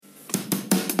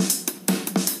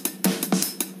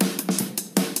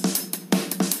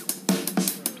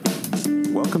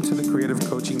Creative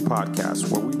Coaching Podcast,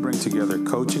 where we bring together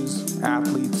coaches,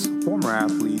 athletes, former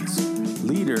athletes,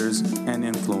 leaders, and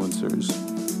influencers.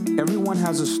 Everyone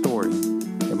has a story,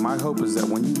 and my hope is that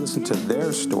when you listen to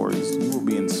their stories, you will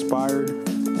be inspired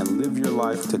and live your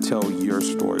life to tell your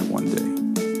story one day.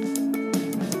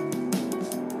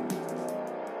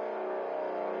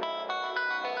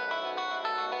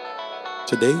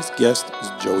 Today's guest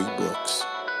is Joey Brooks.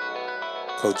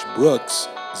 Coach Brooks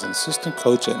is an assistant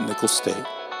coach at Nicholls State.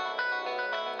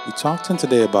 We talked to him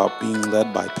today about being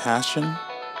led by passion,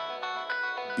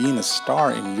 being a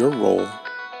star in your role,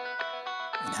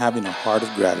 and having a heart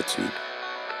of gratitude.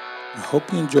 I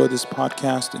hope you enjoy this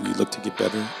podcast and you look to get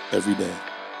better every day.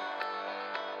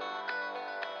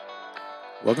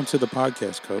 Welcome to the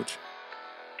podcast, Coach.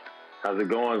 How's it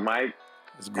going, Mike?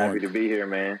 It's going. Happy to be here,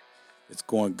 man. It's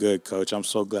going good, Coach. I'm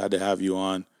so glad to have you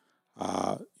on.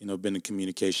 Been in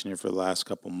communication here for the last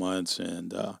couple months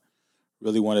and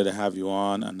really wanted to have you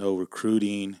on. I know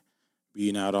recruiting,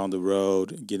 being out on the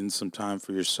road, getting some time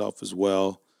for yourself as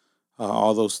well.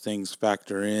 All those things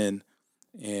factor in.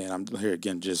 And I'm here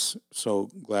again, just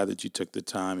so glad that you took the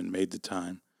time and made the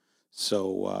time.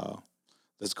 So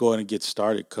let's go ahead and get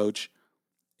started, Coach.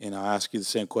 And I'll ask you the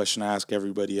same question I ask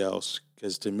everybody else.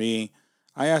 Because to me,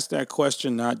 I ask that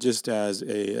question not just as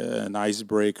an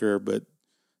icebreaker, but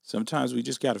sometimes we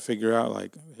just got to figure out,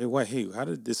 like, hey, how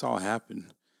did this all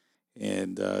happen?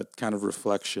 And kind of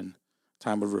reflection,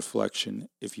 time of reflection,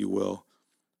 if you will.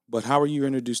 But how were you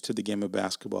introduced to the game of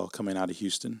basketball coming out of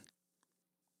Houston?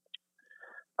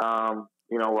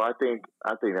 I think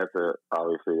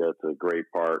obviously that's a great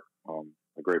part,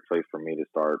 a great place for me to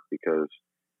start because,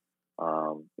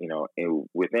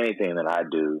 with anything that I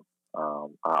do,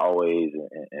 I always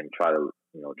and try to,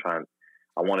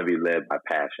 I want to be led by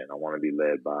passion. I want to be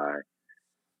led by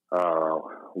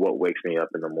what wakes me up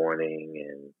in the morning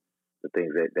and the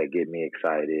things that get me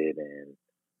excited and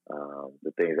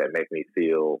the things that make me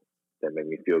feel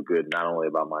good, not only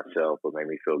about myself, but make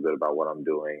me feel good about what I'm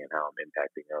doing and how I'm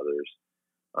impacting others.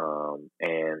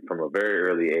 And from a very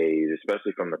early age,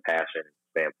 especially from the passion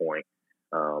standpoint,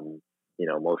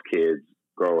 most kids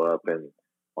grow up and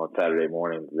on Saturday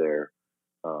mornings they're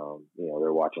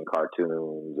watching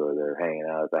cartoons or they're hanging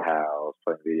out at the house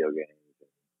playing video games.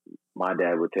 My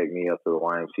dad would take me up to the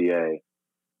YMCA.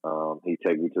 He'd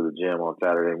take me to the gym on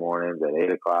Saturday mornings at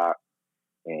 8 o'clock,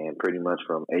 and pretty much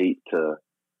from 8 to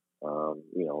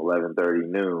 11:30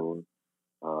 noon,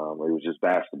 it was just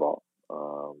basketball.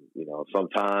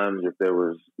 Sometimes if there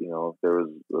was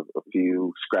a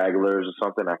few stragglers or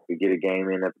something, I could get a game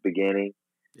in at the beginning.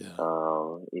 Yeah.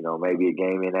 Maybe a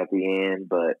game in at the end,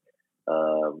 but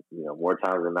more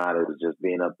times than not, it was just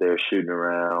being up there shooting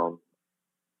around,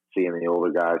 seeing the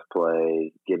older guys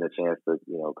play, getting a chance to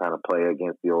kind of play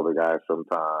against the older guys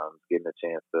sometimes, getting a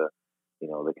chance to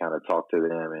to kind of talk to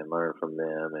them and learn from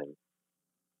them, and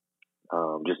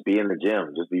just be in the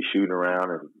gym, just be shooting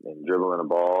around and dribbling a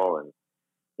ball, and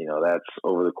that's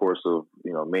over the course of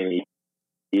many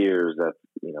years. That's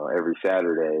every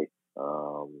Saturday.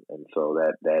 And so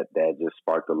that just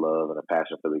sparked a love and a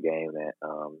passion for the game that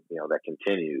that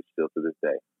continues still to this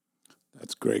day.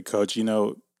 That's great, Coach.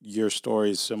 Your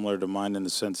story is similar to mine in the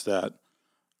sense that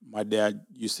my dad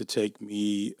used to take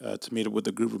me to meet up with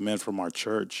a group of men from our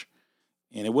church,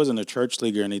 and it wasn't a church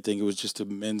league or anything. It was just a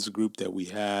men's group that we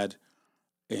had,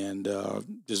 and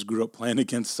just grew up playing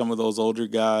against some of those older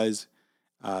guys.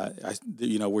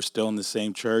 We're still in the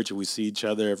same church, and we see each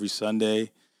other every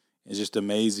Sunday. It's just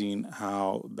amazing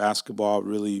how basketball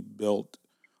really built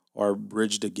or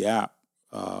bridged a gap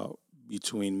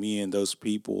between me and those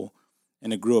people.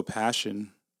 And it grew a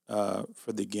passion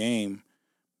for the game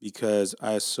because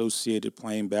I associated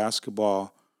playing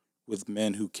basketball with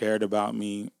men who cared about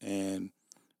me and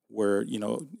where,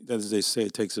 as they say,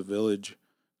 it takes a village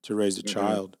to raise a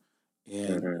child.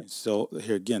 And so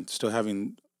here again, still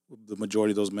having the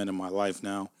majority of those men in my life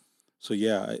now. So,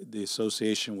 yeah, the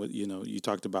association with, you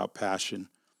talked about passion,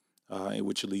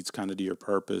 which leads kind of to your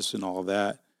purpose and all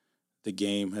that. The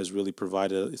game has really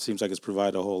it seems like it's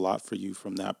provided a whole lot for you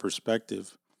from that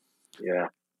perspective. Yeah.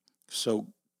 So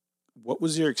what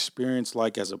was your experience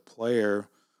like as a player,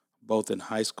 both in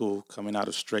high school, coming out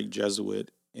of Strake Jesuit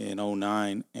in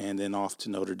 2009 and then off to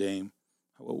Notre Dame?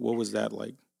 What was that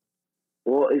like?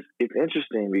 Well, it's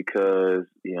interesting because,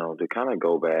 to kind of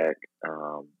go back,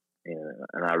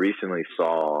 and I recently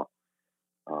saw,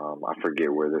 I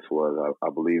forget where this was. I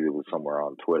believe it was somewhere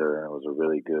on Twitter, and it was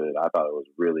I thought it was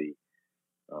really,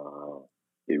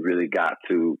 it really got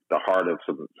to the heart of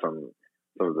some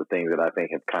of the things that I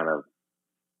think have kind of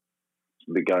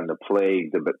begun to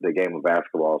plague the game of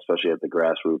basketball, especially at the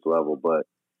grassroots level. But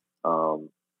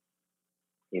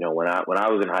when I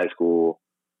was in high school,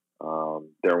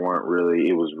 there weren't really.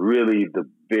 It was really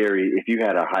if you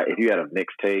had a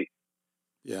mixtape,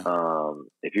 Yeah.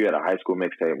 if you had a high school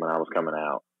mixtape when I was coming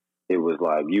out, it was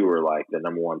like you were like the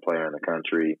number one player in the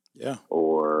country, Yeah.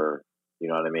 or you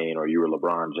know what I mean, or you were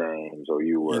LeBron James, or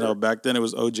you were. Back then it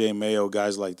was OJ Mayo,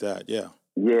 guys like that. Yeah.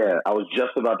 Yeah, I was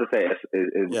just about to say.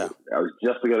 Yeah. I was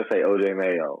just going to say OJ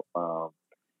Mayo,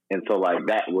 and so like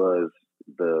that was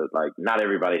not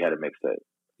everybody had a mixtape.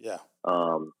 Yeah.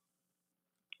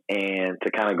 And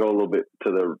to kind of go a little bit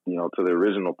to the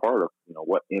original part of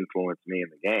what influenced me in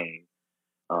the game,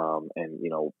 and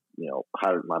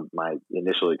how my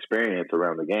initial experience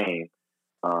around the game.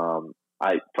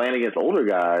 I playing against older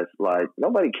guys, like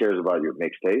nobody cares about your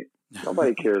mixtape.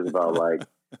 Nobody cares about like,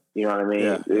 you know what I mean?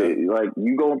 Yeah. Like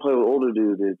you go and play with older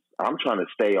dudes. I'm trying to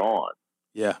stay on.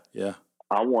 Yeah. Yeah.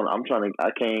 I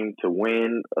came to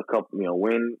win a couple,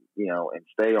 and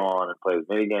stay on and play as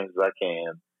many games as I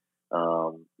can.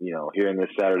 Here in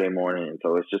this Saturday morning. And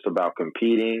so it's just about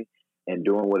competing and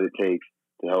doing what it takes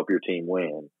to help your team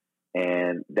win.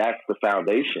 And that's the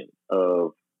foundation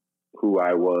of who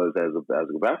I was as a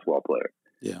basketball player.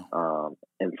 Yeah.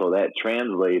 And so that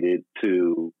translated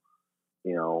to,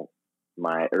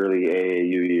 my early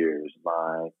AAU years,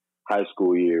 my high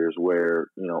school years, where,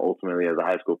 ultimately as a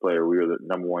high school player, we were the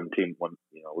number one team. We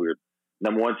were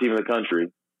number one team in the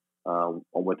country. I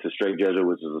went to Straight Jesuit,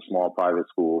 which is a small private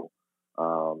school.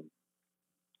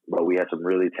 But we had some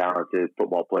really talented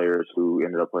football players who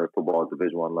ended up playing football at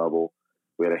Division I level.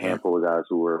 We had a handful of guys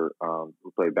who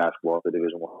played basketball at the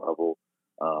Division I level.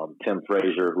 Tim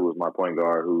Frazier, who was my point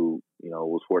guard, who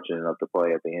was fortunate enough to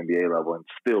play at the NBA level and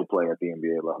still play at the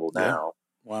NBA level now.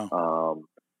 Wow.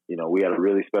 We had a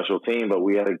really special team, but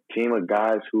we had a team of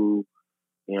guys who,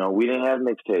 we didn't have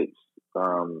mixtapes.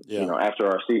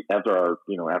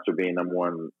 After being number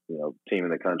one, team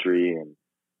in the country, and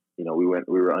we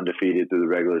were undefeated through the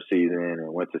regular season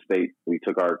and went to state. We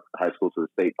took our high school to the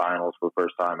state finals for the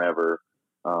first time ever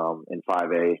in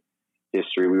 5A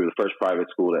history. We were the first private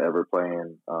school to ever play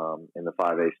in the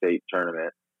 5A state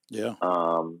tournament. Yeah.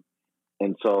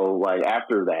 And so like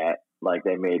after that, like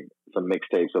they made some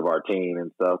mixtapes of our team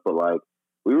and stuff, but like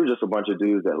we were just a bunch of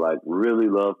dudes that like really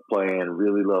loved playing,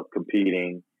 really loved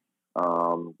competing.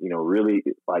 Really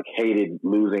like hated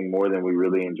losing more than we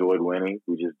really enjoyed winning.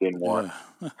 We just didn't want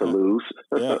to lose.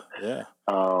 Yeah.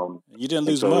 You didn't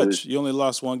lose much. You only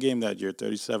lost one game that year,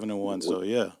 37-1. So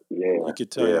yeah, you could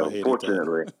tell y'all hated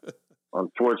that.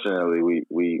 Unfortunately,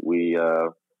 we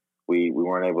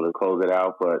weren't able to close it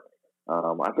out. But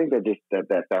I think that just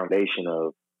that foundation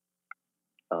of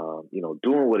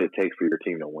doing what it takes for your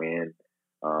team to win,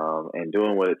 and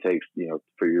doing what it takes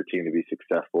for your team to be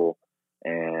successful.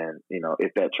 And,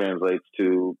 if that translates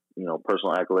to,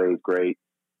 personal accolades, great.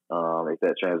 If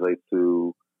that translates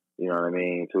to, to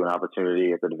an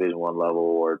opportunity at the Division I level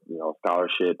or,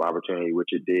 scholarship opportunity, which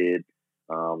it did,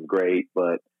 great.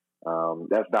 But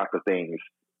that's not the things,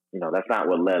 that's not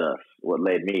what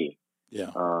led me.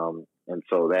 Yeah. And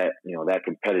so that, that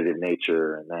competitive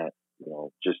nature and that,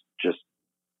 just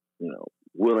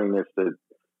willingness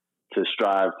to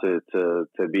strive to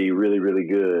be really, really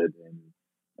good. And,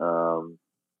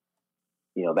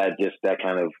 that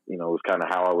kind of, was kind of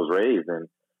how I was raised. And,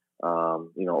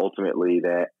 ultimately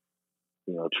that,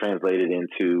 translated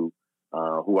into,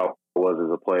 who I was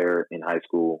as a player in high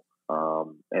school.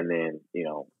 And then,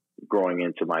 growing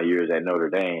into my years at Notre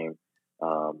Dame,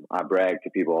 I brag to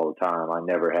people all the time. I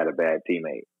never had a bad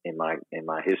teammate in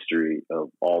my history of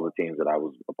all the teams that I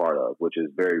was a part of, which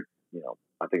is very,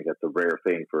 I think that's a rare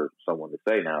thing for someone to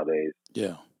say nowadays.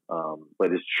 Yeah.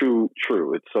 But it's true.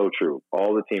 It's so true.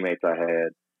 All the teammates I had,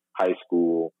 high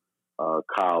school,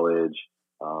 college,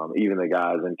 even the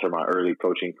guys into my early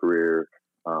coaching career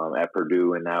at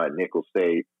Purdue and now at Nicholls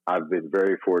State, I've been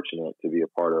very fortunate to be a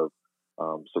part of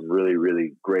some really,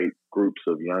 really great groups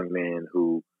of young men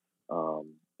who,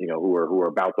 who are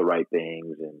about the right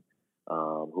things and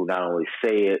who not only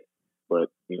say it, but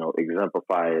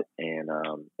exemplify it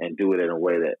and do it in a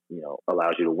way that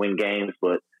allows you to win games,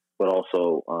 but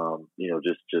also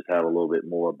just have a little bit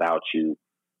more about you,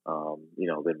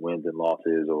 than wins and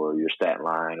losses or your stat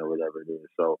line or whatever it is.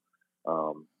 So,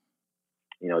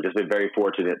 just been very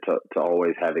fortunate to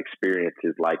always have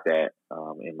experiences like that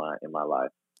in my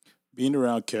life. Being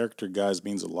around character guys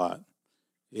means a lot.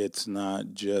 It's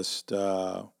not just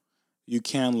you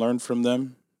can learn from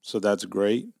them, so that's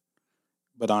great.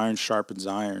 But iron sharpens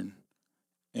iron,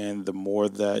 and the more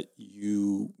that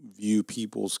you view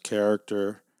people's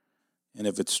character, and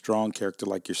if it's strong character,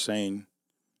 like you're saying,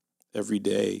 every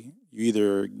day, you're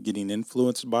either getting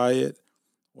influenced by it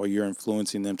or you're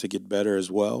influencing them to get better as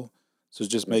well. So it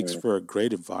just makes Hmm. for a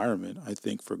great environment, I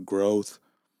think, for growth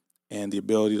and the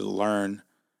ability to learn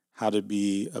how to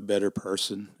be a better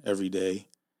person every day.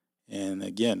 And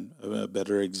again, a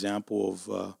better example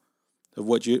of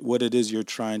what it is you're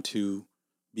trying to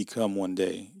become one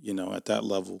day. At that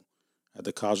level, at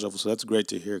the college level. So that's great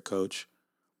to hear, Coach.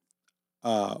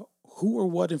 Uh, who or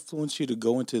what influenced you to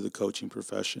go into the coaching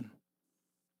profession?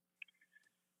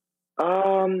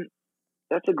 Um,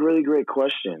 that's a really great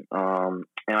question. And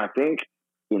I think,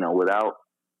 without,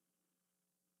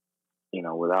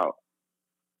 without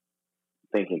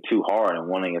thinking too hard and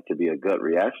wanting it to be a gut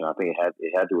reaction, I think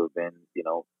it had to have been,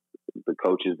 the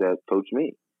coaches that coached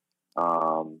me.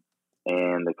 Um,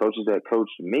 and the coaches that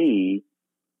coached me,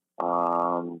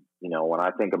 when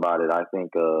I think about it, I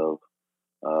think of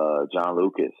John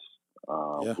Lucas,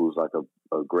 Yeah, who's like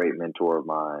a great mentor of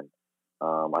mine.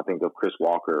 I think of Chris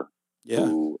Walker, yeah.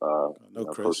 who I know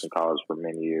coached Chris. in college for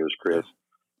many years. Yeah, Chris,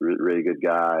 really good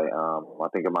guy. I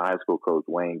think of my high school coach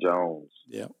Wayne Jones,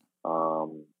 yeah,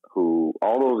 who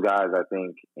all those guys I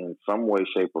think in some way,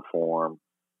 shape, or form,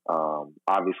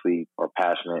 obviously are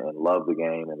passionate and love the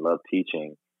game and love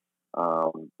teaching.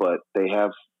 But they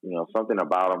have something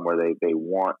about them where they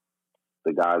want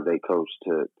the guys they coach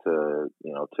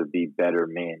to be better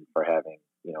men for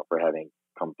having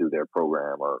come through their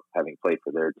program or having played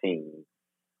for their team.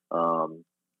 Um,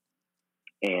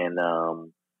 and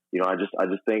I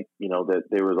just think that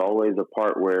there was always a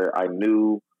part where I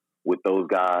knew with those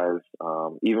guys,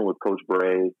 even with Coach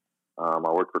Bray, I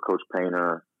worked for Coach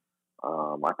Painter.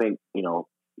 I think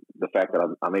the fact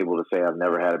that I'm able to say I've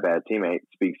never had a bad teammate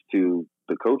speaks to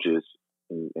the coaches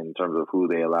in terms of who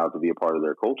they allowed to be a part of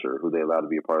their culture, who they allowed to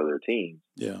be a part of their team.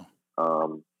 yeah,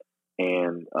 Um,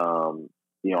 and I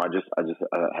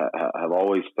have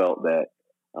always felt that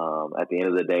at the end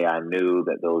of the day, I knew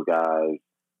that those guys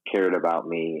cared about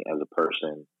me as a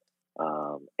person.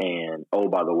 And oh,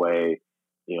 by the way,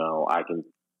 I can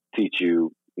teach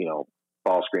you,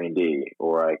 ball screen D,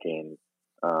 or I can,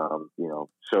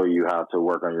 show you how to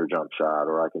work on your jump shot,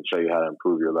 or I can show you how to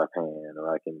improve your left hand,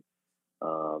 or I can,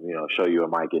 show you a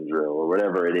mic and drill, or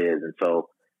whatever it is. And so,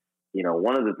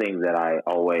 one of the things that I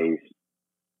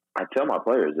tell my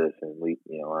players this, and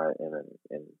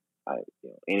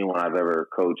anyone I've ever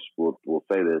coached will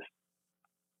say this.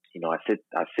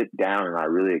 I sit down and I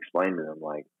really explain to them,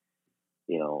 like,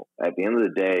 at the end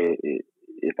of the day,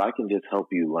 if I can just help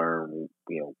you learn,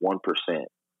 1%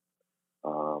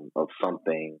 of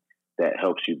something that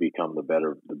helps you become the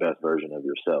best version of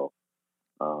yourself,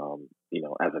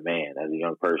 as a man, as a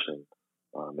young person,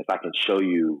 if I can show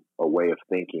you a way of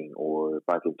thinking, or if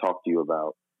I can talk to you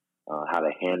about how to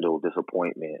handle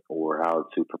disappointment, or how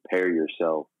to prepare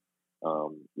yourself,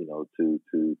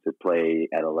 to play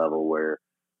at a level where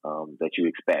that you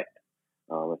expect.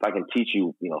 If I can teach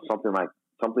you,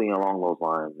 something along those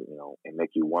lines, and make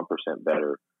you 1%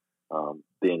 better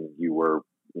than you were,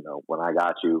 when I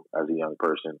got you as a young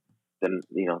person, then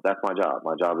that's my job.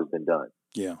 My job has been done.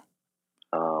 yeah,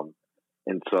 Um,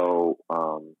 and so,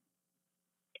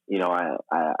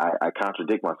 I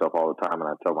contradict myself all the time, and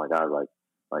I tell my guys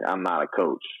like I'm not a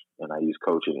coach, and I use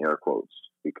coach in air quotes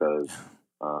because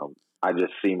I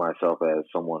just see myself as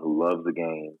someone who loves the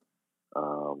game,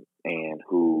 and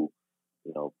who,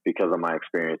 because of my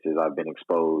experiences, I've been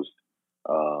exposed,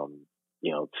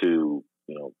 to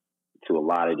to a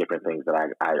lot of different things that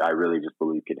I really just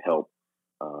believe could help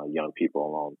young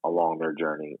people along their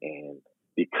journey. And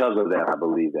because of that, I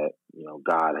believe that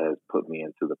God has put me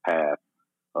into the path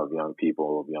of young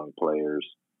people, of young players,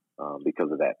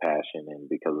 because of that passion and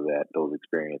because of those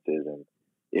experiences. And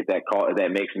if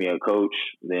that makes me a coach,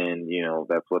 then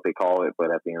that's what they call it.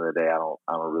 But at the end of the day,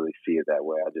 I don't really see it that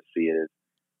way. I just see it as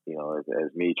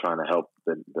as me trying to help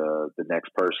the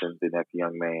next person, the next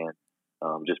young man,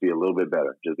 just be a little bit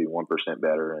better, just be 1%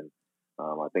 better. And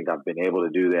I think I've been able to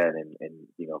do that, and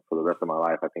for the rest of my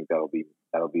life, I think that'll be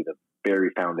the very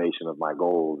foundation of my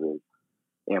goals. Is,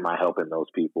 am I helping those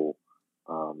people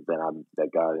that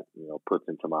God puts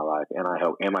into my life, and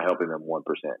am I helping them 1%?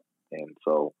 And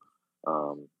so,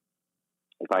 um,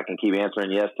 if I can keep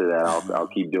answering yes to that, I'll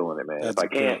keep doing it, man. If that's I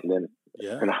can't, great. then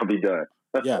Yeah, then I'll be done.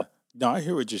 yeah. No, I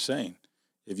hear what you're saying.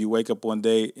 If you wake up one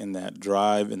day and that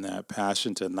drive and that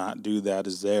passion to not do that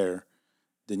is there,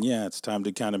 then yeah, it's time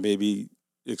to kind of maybe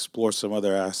explore some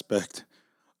other aspect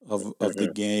of the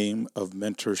Hmm. game, of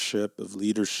mentorship, of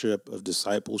leadership, of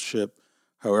discipleship,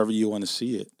 however you want to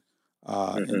see it.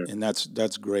 And Hmm. and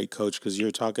that's great, Coach, because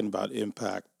you're talking about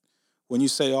impact. When you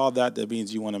say all that, that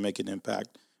means you want to make an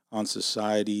impact on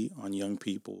society, on young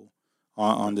people,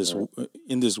 on this Hmm.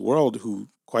 in this world who,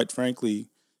 quite frankly,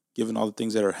 given all the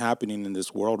things that are happening in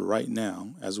this world right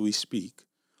now as we speak,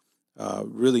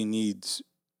 really needs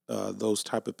those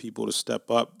type of people to step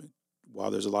up while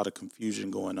there's a lot of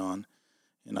confusion going on.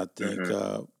 And I think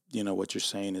Hmm. what you're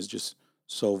saying is just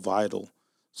so vital.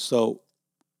 So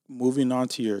moving on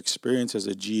to your experience as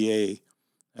a GA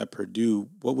at Purdue,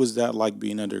 what was that like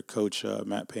being under Coach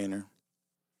Matt Painter?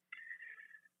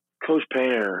 Coach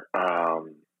Painter,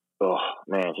 oh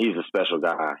man, he's a special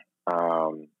guy.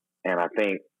 Um, and I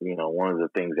think, one of the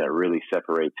things that really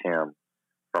separates him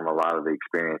from a lot of the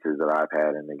experiences that I've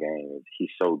had in the game is he's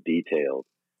so detailed.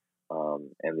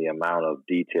 And the amount of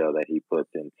detail that he puts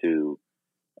into,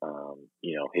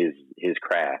 his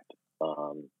craft.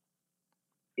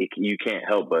 You can't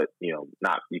help but,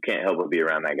 not, you can't help but be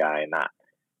around that guy and not,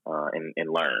 and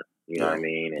learn, you know what Yeah, I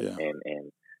mean? yeah,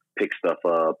 And pick stuff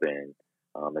up, and,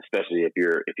 especially if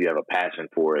you have a passion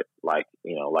for it, like,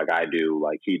 like I do,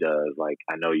 like he does, like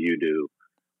I know you do.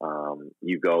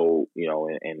 You go,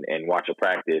 and watch a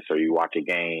practice, or you watch a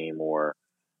game, or,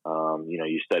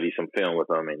 you study some film with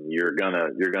them, and you're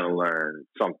gonna learn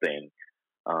something,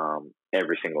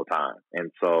 every single time.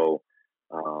 And so,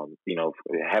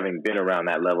 having been around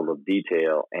that level of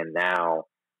detail, and now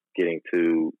getting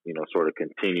to, sort of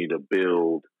continue to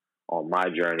build on my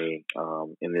journey,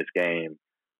 in this game,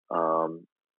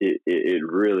 it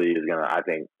really is gonna, I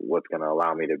think, what's gonna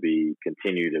allow me to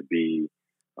continue to be,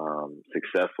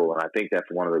 successful. And I think that's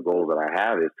one of the goals that I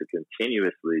have, is to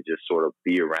continuously just sort of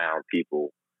be around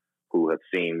people who have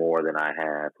seen more than I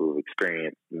have, who have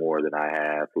experienced more than I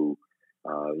have, who,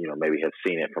 maybe have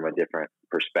seen it from a different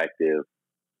perspective,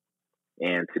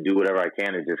 and to do whatever I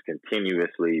can to just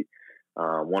continuously.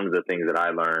 One of the things that I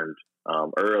learned,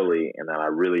 early, and that I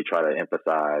really try to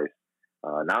emphasize,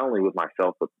 not only with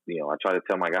myself, but, I try to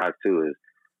tell my guys too, is,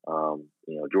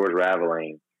 George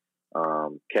Raveling,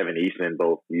 Kevin Eastman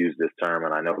both use this term,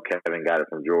 and I know Kevin got it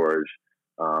from George,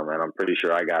 and I'm pretty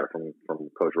sure I got it from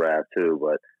Coach Rav too.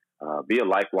 But, be a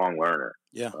lifelong learner.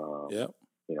 yeah, Um, yeah,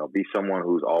 be someone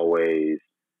who's always,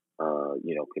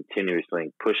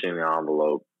 continuously pushing the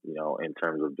envelope, in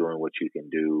terms of doing what you can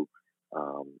do,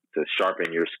 to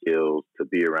sharpen your skills, to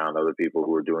be around other people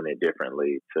who are doing it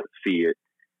differently, to see it,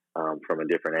 from a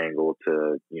different angle,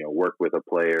 to, work with a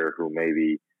player who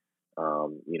maybe,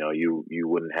 you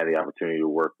wouldn't have the opportunity to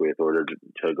work with, or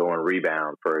to go and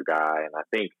rebound for a guy. And I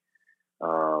think,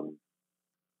 um,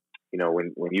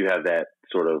 when you have that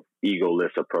sort of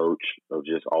egoless approach of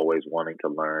just always wanting to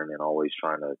learn, and always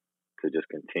trying to just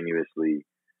continuously,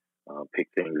 pick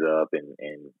things up, and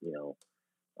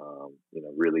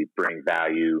really bring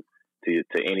value to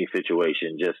any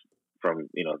situation, just from,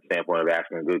 the standpoint of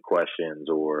asking good questions,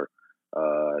 or,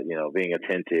 being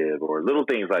attentive, or little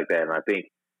things like that. And I think,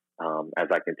 as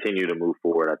I continue to move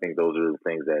forward, I think those are the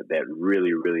things that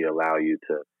really, really allow you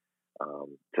to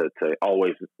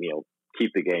always,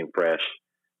 keep the game fresh,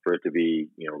 for it to be,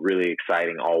 really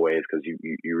exciting always, because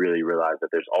you really realize that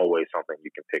there's always something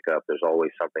you can pick up. There's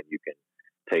always something you can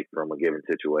take from a given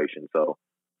situation. So,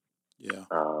 yeah.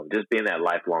 just being that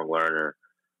lifelong learner,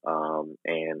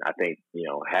 and I think,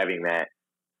 having that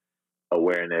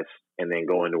awareness, and then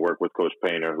going to work with Coach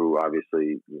Painter, who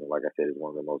obviously, like I said, is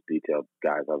one of the most detailed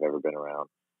guys I've ever been around.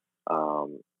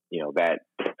 That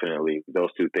definitely, those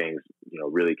two things,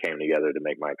 really came together to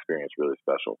make my experience really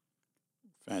special.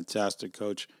 Fantastic,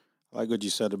 Coach. I like what you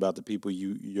said about the people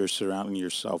you're surrounding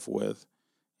yourself with,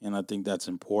 and I think that's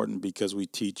important because we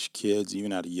teach kids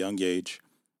even at a young age,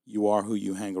 you are who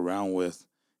you hang around with,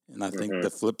 and I think Hmm. the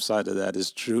flip side of that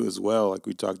is true as well. Like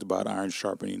we talked about, iron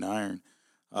sharpening iron.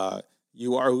 Uh,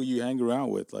 you are who you hang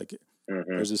around with. Like Hmm.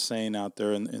 there's a saying out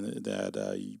there,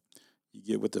 that you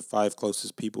get with the five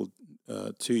closest people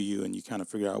to you, and you kind of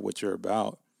figure out what you're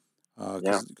about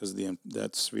Yeah. because the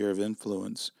that sphere of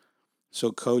influence.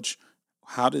 So, Coach,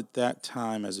 how did that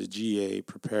time as a GA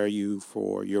prepare you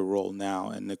for your role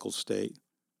now at Nicholls State?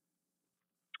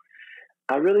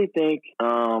 I really think,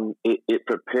 it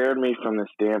prepared me from the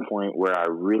standpoint where I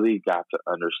really got to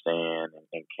understand,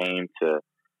 and came to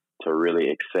really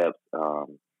accept,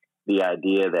 the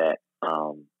idea that,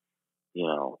 you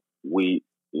know we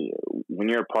when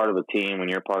you're a part of a team, when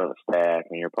you're a part of a staff,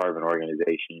 when you're part of an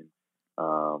organization,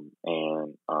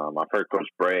 and, I've heard Coach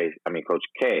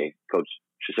K, Coach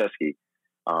Krzyzewski,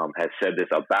 has said this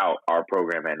about our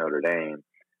program at Notre Dame,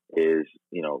 is,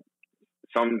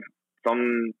 some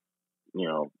some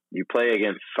you play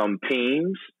against some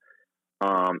teams,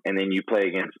 and then you play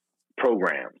against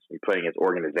programs, you play against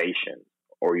organizations,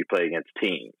 or you play against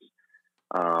teams,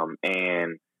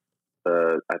 and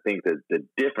I think that the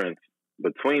difference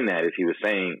between that is, he was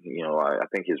saying, I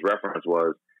think his reference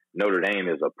was, Notre Dame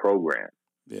is a program,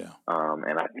 Yeah.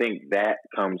 And I think that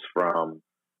comes from,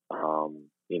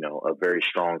 a very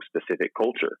strong specific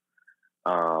culture.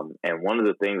 And one of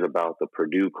the things about the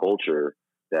Purdue culture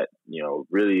that,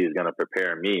 really is going to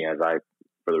prepare me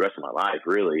for the rest of my life,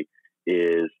 really,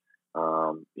 is,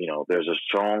 there's a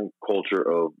strong culture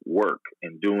of work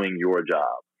and doing your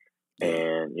job. Yeah.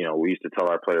 And, we used to tell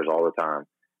our players all the time,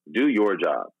 do your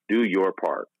job, do your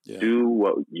part, Yeah. do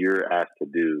what you're asked to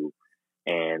do,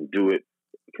 and do it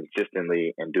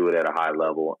consistently and do it at a high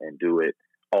level and do it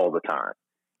all the time.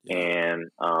 Yeah.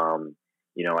 And,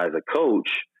 as a coach,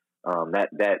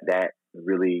 that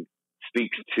really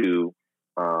speaks to,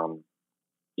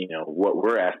 what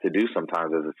we're asked to do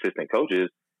sometimes as assistant coaches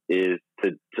is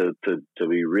to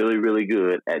be really, really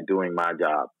good at doing my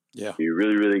job. Yeah. Be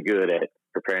really, really good at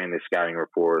preparing the scouting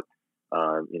report,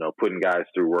 putting guys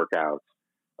through workouts,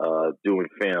 doing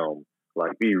film,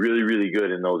 like be really, really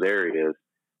good in those areas.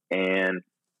 And,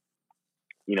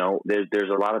 there's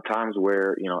a lot of times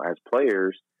where, as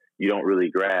players, you don't really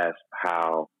grasp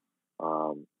how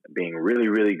being really,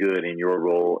 really good in your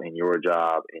role, in your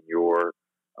job, in your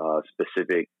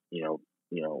specific,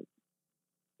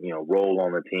 role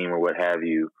on the team or what have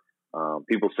you.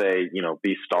 People say,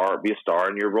 be a star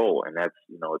in your role, and that's,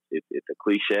 it's a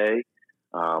cliche.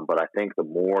 But I think the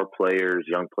more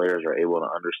young players are able to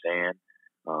understand,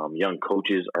 young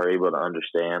coaches are able to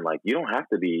understand, like, you don't have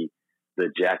to be the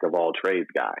jack of all trades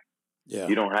guy. Yeah.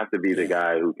 You don't have to be the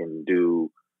guy who can do,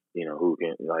 who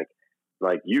can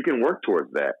like you can work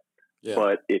towards that. Yeah.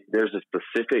 But if there's a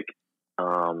specific,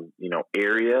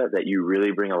 area that you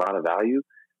really bring a lot of value,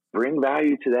 bring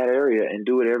value to that area and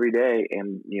do it every day,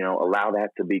 and allow that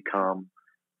to become,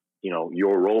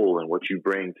 your role and what you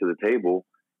bring to the table,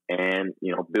 and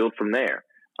build from there.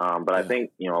 But I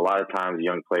think a lot of times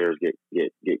young players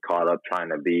get caught up trying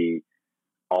to be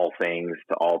all things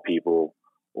to all people,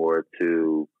 or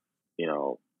to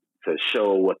to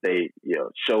show what they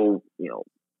prove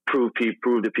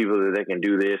to people that they can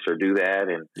do this or do that.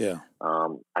 And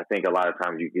I think a lot of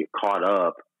times you get caught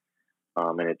up.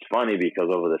 And it's funny because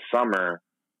over the summer,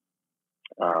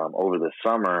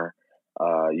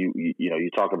 you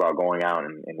talk about going out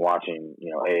and watching,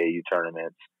 AAU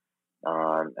tournaments.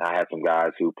 I had some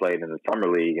guys who played in the summer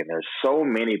league, and there's so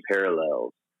many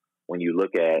parallels when you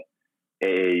look at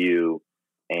AAU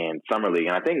and summer league.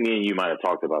 And I think me and you might have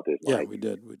talked about this, Mike. Yeah, we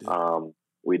did.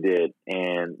 We did.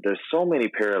 And there's so many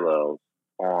parallels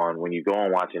on when you go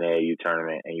and watch an AAU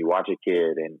tournament and you watch a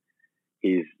kid and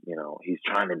he's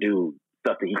trying to do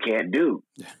stuff that he can't do.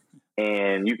 Yeah.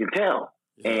 And you can tell.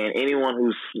 Yeah. And anyone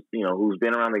who's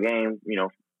been around the game,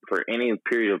 for any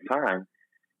period of time,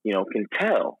 can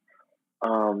tell.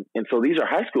 And so these are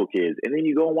high school kids. And then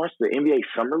you go and watch the NBA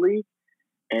Summer League,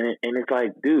 and it's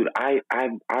like, dude,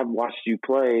 I've watched you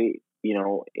play,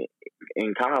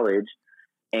 in college,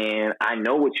 and I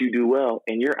know what you do well,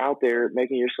 and you're out there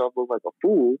making yourself look like a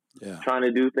fool, trying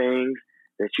to do things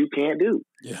that you can't do.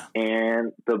 Yeah.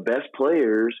 And the best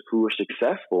players who are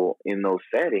successful in those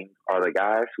settings are the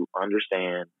guys who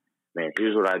understand, man,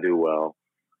 here's what I do well.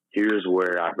 Here's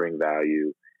where I bring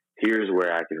value. Here's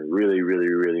where I can really, really,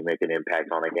 really make an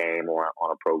impact on a game or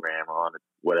on a program or on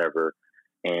whatever.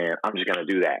 And I'm just going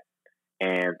to do that.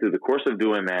 And through the course of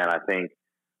doing that, I think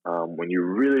when you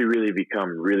really, really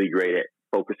become really great at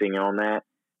focusing on that,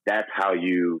 that's how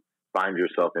you find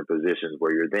yourself in positions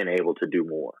where you're then able to do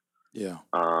more. Yeah.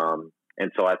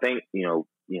 And so I think,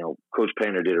 Coach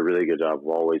Painter did a really good job of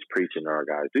always preaching to our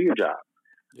guys, do your job.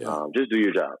 Yeah. Just do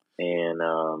your job. And,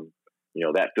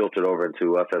 that filtered over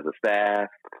into us as a staff,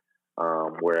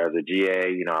 where as a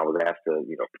GA, I was asked to,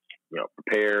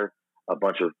 prepare a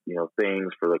bunch of,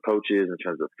 things for the coaches in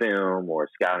terms of film or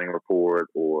scouting report,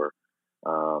 or,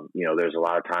 there's a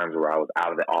lot of times where I was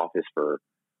out of the office for,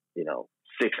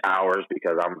 6 hours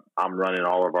because I'm running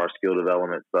all of our skill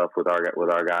development stuff with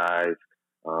our guys.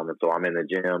 And so I'm in the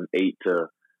gym 8 to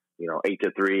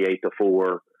 3, 8 to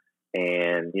 4.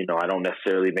 And, I don't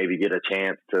necessarily maybe get a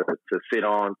chance to sit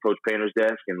on Coach Painter's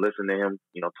desk and listen to him,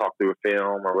 talk through a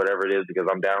film or whatever it is because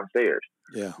I'm downstairs.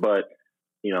 Yeah. But,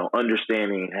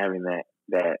 understanding and having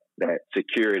that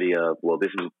security of, well,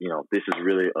 this is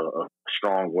really a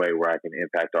strong way where I can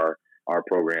impact our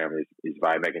program is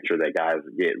by making sure that guys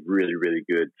get really, really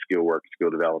good skill work, skill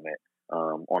development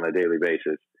on a daily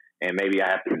basis. And maybe I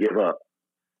have to give up,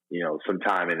 some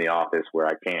time in the office where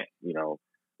I can't,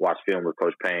 watch film with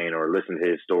Coach Payne or listen to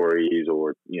his stories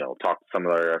or, talk to some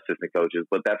of our assistant coaches,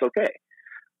 but that's okay.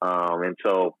 And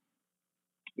so,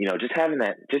 just having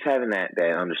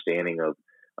that understanding of,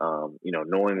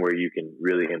 knowing where you can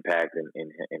really impact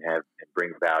and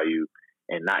bring value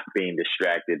and not being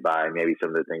distracted by maybe some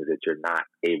of the things that you're not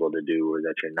able to do or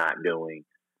that you're not doing.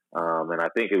 And I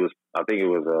think it was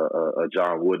a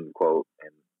John Wooden quote,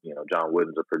 and John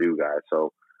Wooden's a Purdue guy,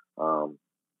 so I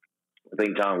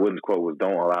think John Wooden's quote was,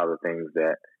 "Don't allow the things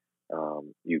that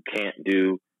you can't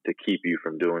do to keep you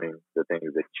from doing the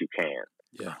things that you can."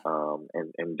 Yeah.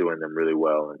 And doing them really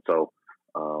well. And so,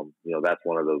 that's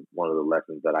one of the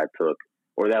lessons that I took,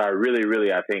 or that I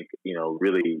really, I think,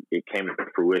 really it came to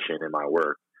fruition in my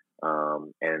work.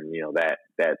 And that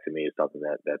to me is something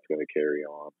that's going to carry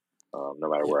on, no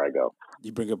matter Yeah. where I go.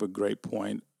 You bring up a great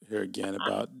point here again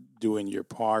about doing your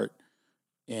part.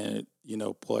 And,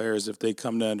 players, if they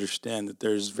come to understand that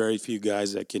there's very few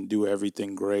guys that can do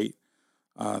everything great,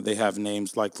 they have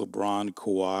names like LeBron,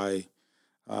 Kawhi,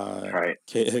 Right.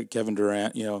 Kevin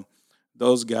Durant,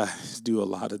 those guys do a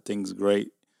lot of things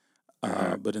great.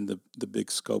 But in the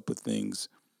big scope of things,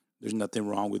 there's nothing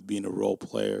wrong with being a role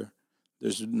player.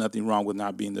 There's nothing wrong with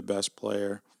not being the best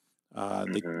player.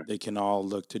 They can all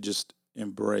look to just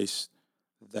embrace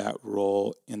that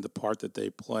role in the part that they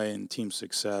play in team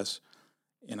success.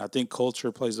 And I think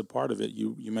culture plays a part of it.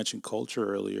 You mentioned culture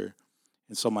earlier.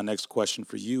 And so my next question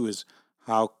for you is,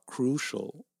 how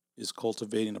crucial is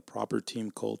cultivating a proper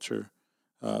team culture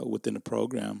within a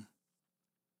program?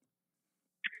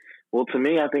 Well, to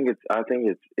me, I think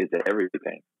it's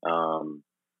everything.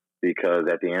 Because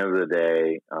at the end of the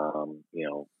day,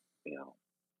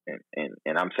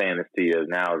 and I'm saying this to you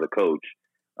now as a coach,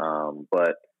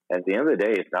 but at the end of the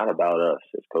day, it's not about us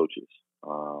as coaches.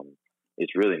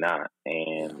 It's really not.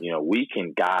 And, we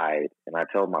can guide, and I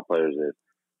tell my players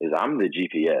is I'm the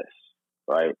GPS,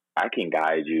 right? I can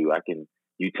guide you.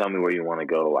 You tell me where you want to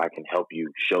go. I can help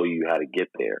you, show you how to get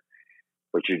there.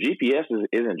 But your GPS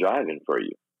isn't driving for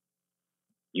you.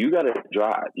 You got to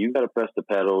drive. You got to press the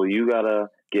pedal. You got to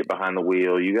get behind the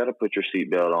wheel. You got to put your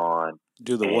seatbelt on.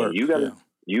 Do the work. You got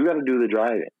to do the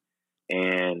driving.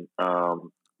 And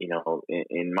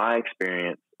in my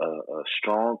experience, a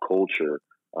strong culture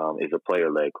is a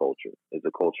player-led culture. It's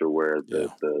a culture where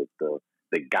the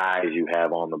guys you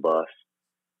have on the bus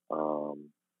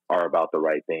are about the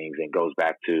right things, and goes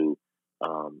back to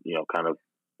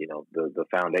the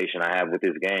foundation I have with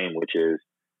this game, which is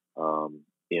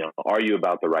are you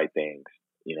about the right things?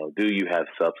 Do you have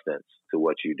substance to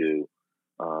what you do?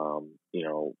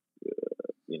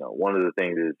 One of the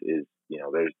things is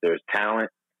there's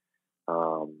talent,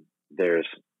 there's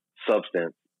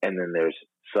substance, and then there's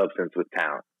substance with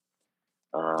talent.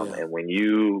 And when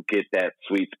you get that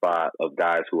sweet spot of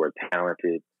guys who are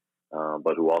talented,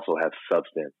 but who also have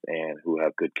substance and who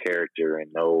have good character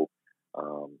and know,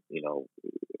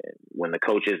 when the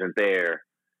coach isn't there,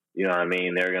 you know what I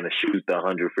mean, they're going to shoot the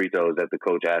 100 free throws that the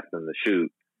coach asked them to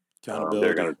shoot.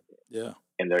 Accountability.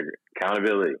 And their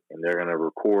accountability, and they're going to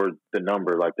record the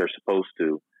number like they're supposed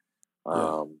to.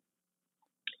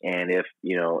 And if,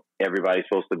 everybody's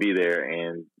supposed to be there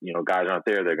and, guys aren't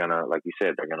there, they're going to, like you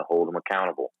said, they're going to hold them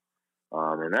accountable.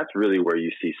 And that's really where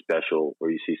you see special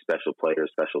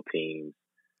players, special teams,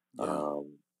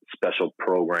 special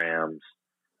programs,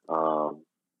 and,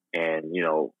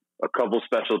 a couple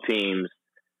special teams,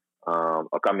 a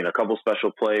couple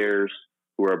special players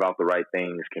who are about the right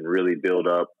things can really build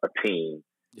up a team.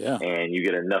 Yeah. And you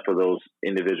get enough of those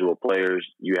individual players,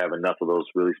 you have enough of those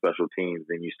really special teams,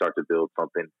 then you start to build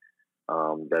something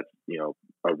that's,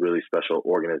 a really special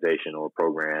organization or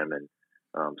program, and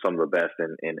some of the best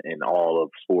in all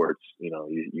of sports.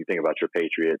 You think about your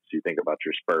Patriots, you think about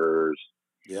your Spurs.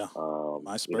 Yeah.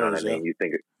 My Spurs. You know what I mean? You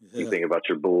think about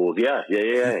your Bulls. Yeah.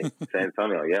 San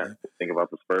Antonio. Yeah. Think about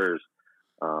the Spurs.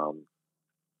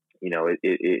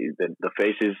 The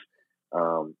faces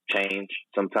change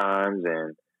sometimes,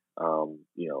 and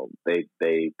they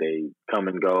come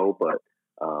and go, but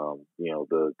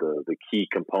the key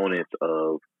components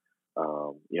of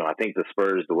I think the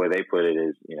Spurs, the way they put it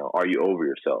is, are you over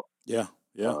yourself? Yeah.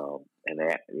 And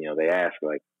they ask,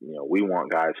 like, we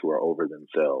want guys who are over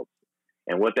themselves,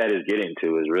 and what that is getting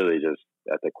to is really just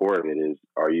at the core of it is,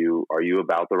 are you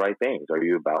about the right things? Are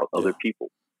you about other people?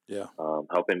 Yeah.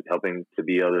 Helping to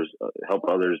be others, help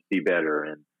others be better,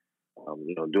 and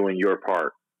doing your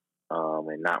part,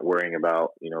 and not worrying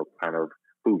about kind of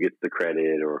who gets the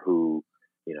credit, or who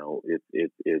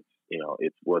it's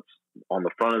what's on the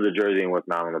front of the jersey and what's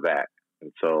not on the back.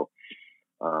 And so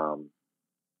I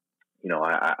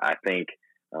think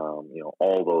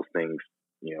all those things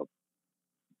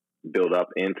build up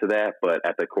into that, but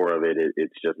at the core of it,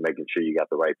 it's just making sure you got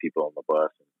the right people on the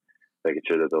bus, and making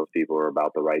sure that those people are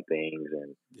about the right things.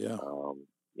 And,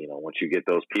 once you get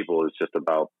those people, it's just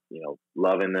about,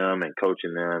 loving them and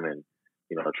coaching them, and,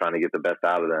 trying to get the best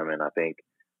out of them. And I think,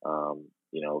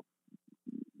 you know,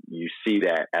 you see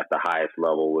that at the highest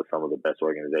level with some of the best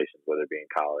organizations, whether it be in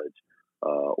college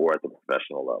or at the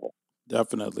professional level.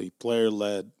 Definitely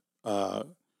player-led uh,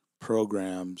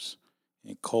 programs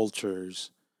and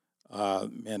cultures.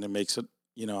 Man, it makes it.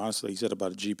 Honestly, you said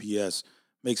about a GPS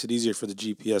makes it easier for the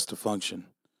GPS to function.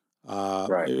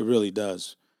 Right. It really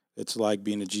does. It's like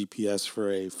being a GPS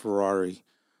for a Ferrari.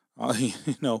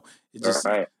 You know, it just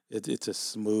Right.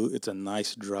 it's a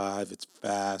nice drive. It's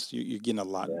fast. You're getting a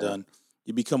lot Yeah. done.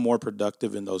 You become more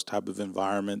productive in those type of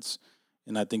environments,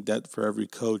 and I think that for every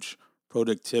coach,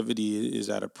 productivity is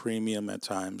at a premium at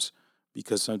times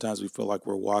because sometimes we feel like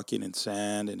we're walking in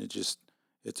sand, and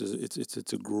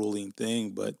it's a grueling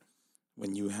thing. But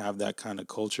when you have that kind of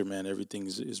culture, man, everything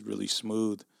is really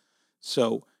smooth.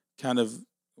 So, kind of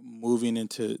moving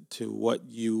into what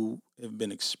you have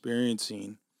been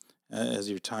experiencing as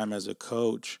your time as a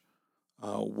coach,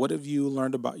 what have you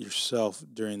learned about yourself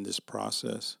during this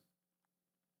process?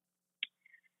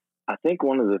 I think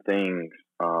one of the things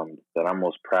that I'm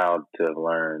most proud to have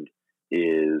learned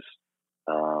is,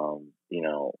 you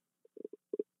know,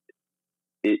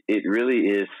 it really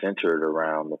is centered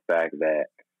around the fact that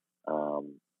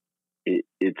um,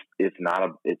 it's not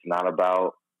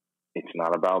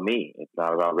about me. It's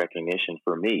not about recognition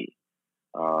for me.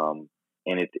 Um,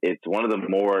 and it's one of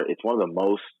the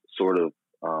most sort of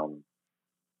um,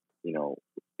 you know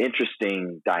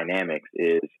interesting dynamics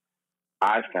is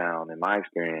I found in my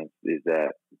experience is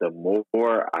that the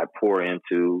more I pour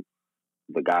into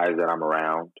the guys that I'm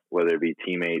around, whether it be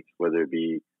teammates, whether it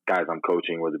be guys I'm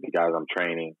coaching, whether it be guys I'm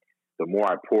training, the more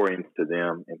I pour into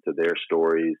them, into their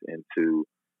stories, into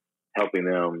helping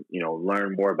them,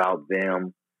 learn more about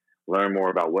them, learn more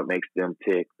about what makes them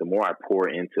tick, the more I pour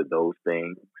into those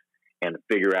things and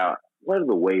figure out what are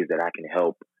the ways that I can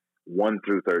help 1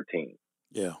 through 13.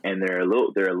 Yeah, And they're a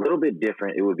little bit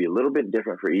different. It would be a little bit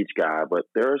different for each guy, but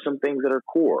there are some things that are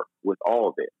core with all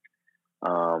of it.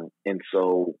 And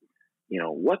so,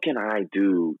 what can I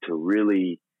do to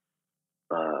really,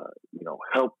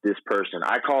 help this person?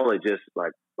 I call it just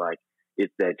like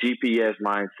it's that GPS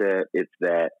mindset. It's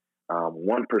that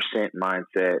 1%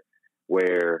 mindset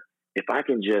where if I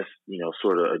can just,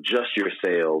 sort of adjust your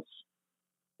sails,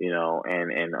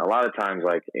 and a lot of times,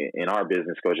 like in our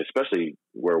business, coach, especially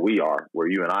where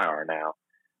you and I are now,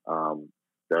 um,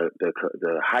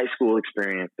 the high school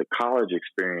experience, the college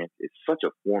experience is such a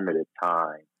formative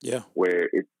time yeah, where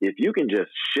if you can just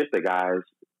shift the guys'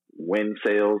 win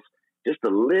sales just a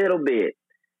little bit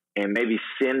and maybe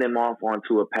send them off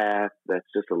onto a path that's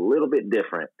just a little bit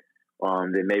different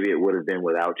than maybe it would have been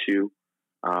without you,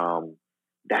 um,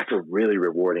 that's a really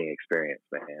rewarding experience,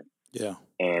 man. yeah.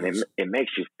 And Yes, it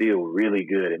makes you feel really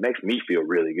good. It makes me feel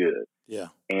really good. yeah,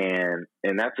 And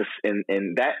that's and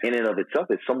that in and of itself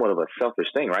is somewhat of a selfish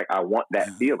thing, right? I want that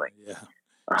feeling. yeah.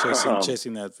 Chasing Um,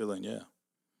 chasing that feeling. Yeah,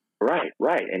 right,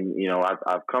 right. And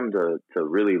I've come to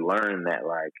really learn that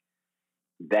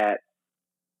that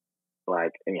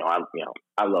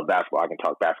I love basketball. I can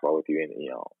talk basketball with you, and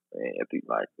at the,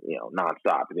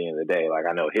 nonstop. At the end of the day, like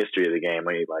I know history of the game,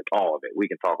 like all of it. We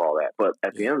can talk all that, but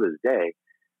at the yeah, end of the day,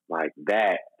 like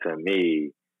that to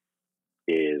me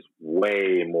is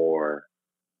way more.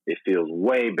 It feels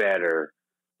way better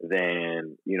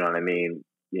than what I mean.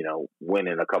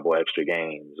 Winning a couple extra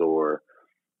games, or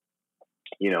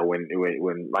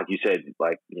when like you said,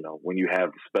 like when you have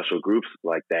special groups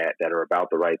like that are about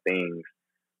the right things.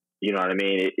 You know what I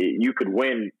mean? You could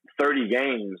win 30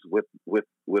 games with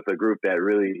a group that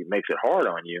really makes it hard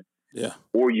on you, yeah,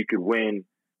 or you could win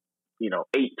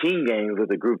 18 games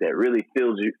with a group that really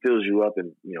fills you up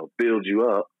and builds you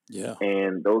up. yeah,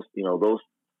 And those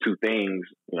two things,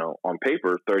 on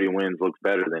paper, 30 wins looks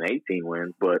better than 18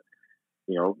 wins, but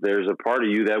there's a part of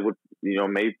you that would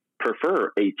may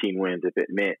prefer 18 wins if it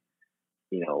meant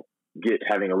you know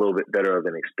having a little bit better of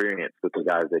an experience with the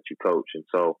guys that you coach. And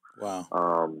so, wow,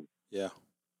 um, yeah,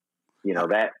 I,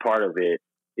 that part of it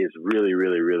is really,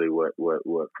 really, really what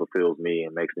fulfills me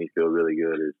and makes me feel really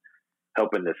good is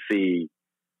helping to see,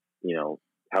 you know,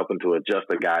 helping to adjust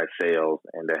a guy's sales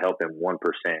and to help him 1%,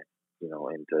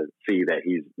 and to see that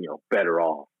he's, better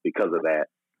off because of that.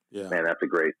 yeah. Man, that's a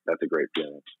great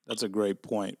feeling. That's a great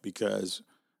point because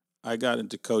I got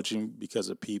into coaching because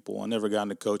of people. I never got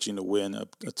into coaching to win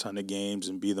a ton of games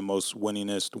and be the most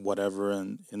winningest whatever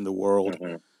in the world.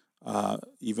 Hmm.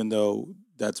 Even though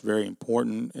that's very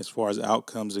important as far as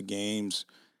outcomes of games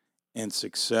and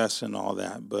success and all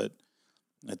that. But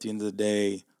at the end of the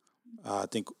day, I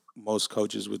think most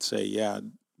coaches would say, yeah,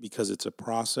 because it's a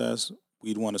process,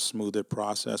 we'd want a smoother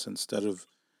process instead of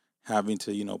having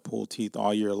to, pull teeth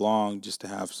all year long just to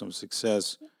have some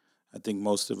success. I think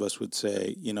most of us would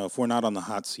say, if we're not on the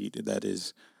hot seat, that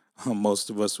is, most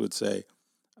of us would say,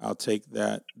 I'll take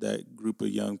that group of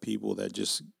young people that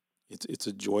just it's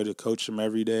a joy to coach them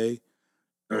every day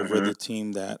over Hmm. the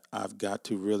team that I've got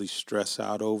to really stress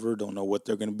out over. Don't know what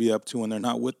they're going to be up to when they're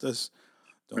not with us.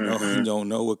 Don't know Hmm. don't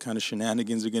know what kind of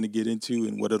shenanigans they're going to get into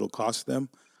and what it'll cost them.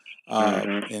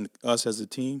 Hmm. And us as a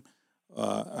team,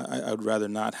 I would rather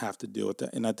not have to deal with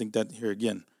that. And I think that here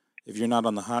again, if you're not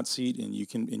on the hot seat and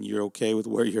you're okay with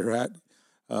where you're at,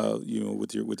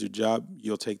 with your job,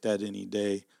 you'll take that any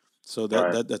day. So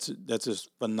Right. that's a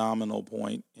phenomenal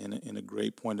point and a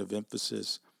great point of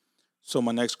emphasis. So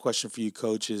my next question for you,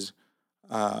 Coach, is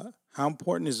how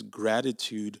important is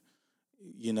gratitude?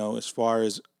 As far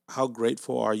as how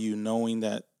grateful are you knowing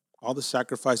that all the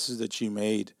sacrifices that you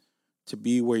made to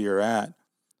be where you're at,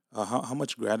 how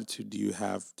much gratitude do you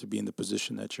have to be in the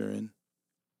position that you're in?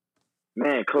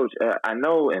 Man, Coach, I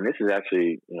know, and this is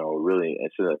actually, really,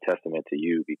 it's a testament to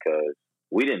you because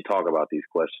we didn't talk about these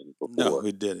questions No, before.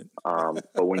 we didn't.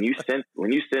 But when you sent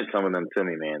some of them to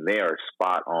me, man, they are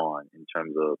spot on in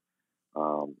terms of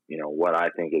what I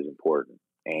think is important.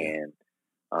 Yeah. And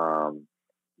um,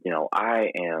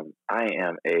 I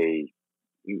am a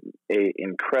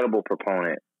incredible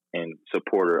proponent and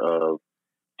supporter of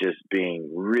just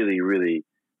being really, really,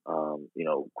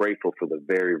 grateful for the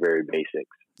very, very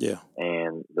basics. Yeah.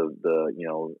 And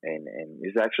and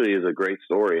this actually is a great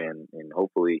story, and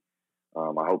hopefully,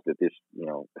 I hope that this,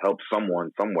 helps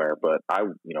someone somewhere. But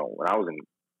when I was in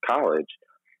college,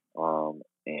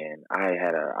 and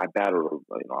I battled,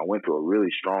 I went through a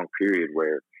really strong period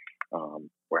where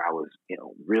I was,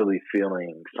 really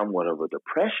feeling somewhat of a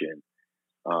depression,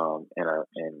 and a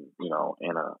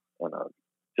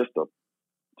just a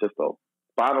just a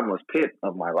bottomless pit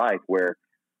of my life where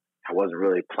I wasn't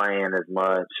really playing as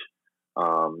much.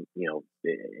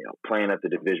 Playing at the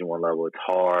Division I level, it's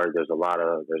hard. There's a lot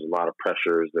of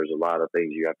pressures. There's a lot of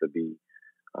things you have to be,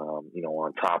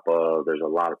 on top of. There's a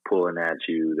lot of pulling at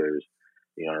you. There's,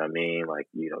 you know what I mean? Like,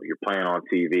 you're playing on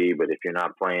TV, but if you're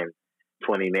not playing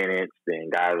 20 minutes, then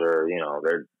guys are,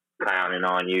 they're clowning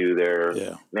on you. They're,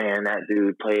 Yeah. man, that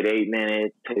dude played 8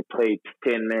 minutes. He played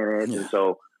 10 minutes, and Yeah.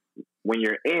 so when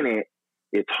you're in it,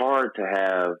 it's hard to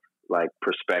have like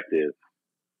perspective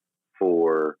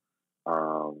for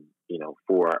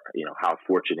how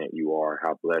fortunate you are,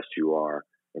 how blessed you are.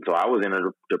 And so I was in a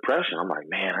depression. I'm like,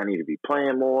 man, I need to be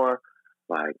playing more.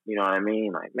 Like, you know what I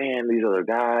mean? Like, man, these other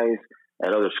guys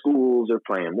at other schools are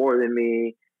playing more than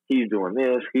me. He's doing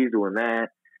this, he's doing that.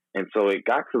 And so it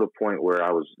got to the point where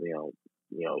I was, it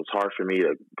was hard for me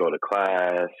to go to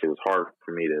class. It was hard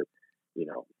for me to,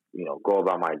 go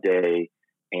about my day.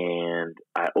 And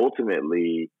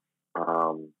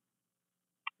um,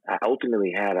 I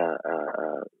ultimately had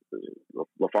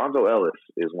LaFonso Ellis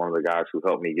is one of the guys who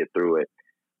helped me get through it.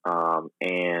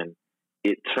 And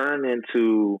it turned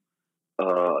into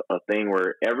a thing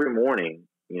where every morning,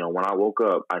 when I woke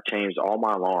up, I changed all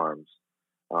my alarms.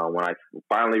 When I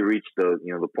finally reached the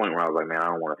point where I was like, man, I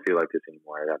don't want to feel like this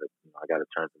anymore. I gotta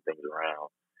turn some things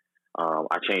around.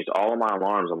 I changed all of my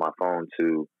alarms on my phone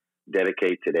to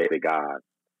dedicate today to God.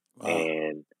 Wow.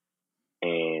 And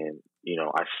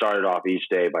I started off each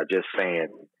day by just saying,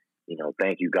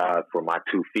 thank you, God, for my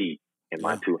 2 feet and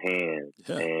my Yeah. 2 hands,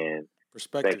 Yeah. and thank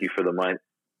Perspective. you for the money.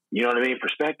 You know what I mean?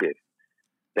 Perspective.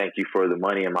 Thank you for the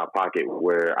money in my pocket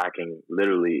where I can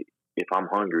literally, if I'm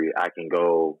hungry, I can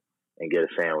go and get a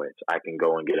sandwich. I can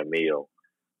go and get a meal.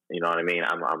 You know what I mean?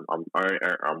 I'm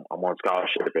on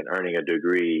scholarship and earning a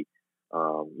degree,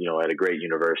 at a great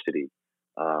university.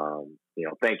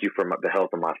 Thank you for the health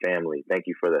of my family. Thank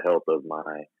you for the health of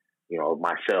of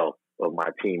myself, of my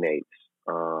teammates.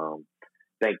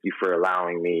 Thank you for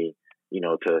allowing me,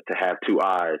 to have two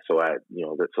eyes, so I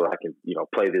can,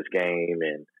 play this game,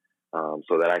 and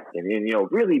so that I can, and,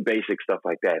 really basic stuff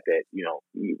like that. That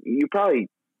you probably,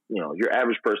 your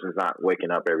average person is not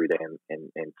waking up every day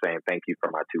and saying thank you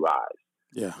for my two eyes.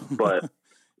 Yeah. But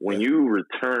when Yeah. you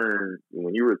return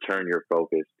your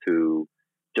focus to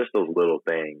just those little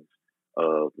things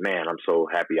of, man, I'm so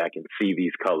happy I can see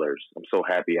these colors. I'm so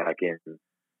happy I can,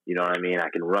 you know what I mean? I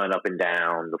can run up and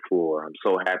down the floor. I'm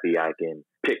so happy I can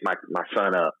pick my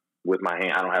son up with my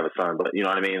hand. I don't have a son, but you know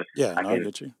what I mean? Yeah. I No, I can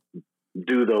get you.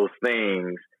 do those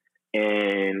things.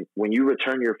 And when you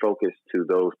return your focus to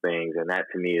those things, and that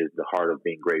to me is the heart of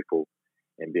being grateful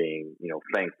and being,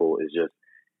 thankful, is just,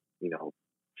 you know,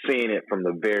 seeing it from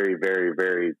the very, very,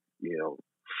 very,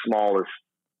 smallest,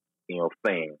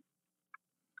 thing,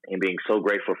 and being so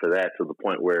grateful for that to the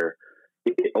point where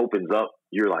it opens up.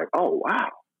 You're like, oh, wow,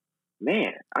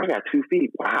 man, I got 2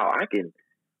 feet. Wow,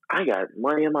 I got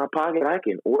money in my pocket. I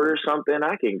can order something.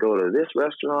 I can go to this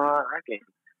restaurant.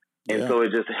 And Yeah. so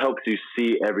it just helps you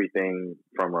see everything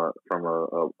from a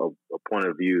point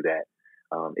of view that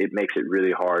it makes it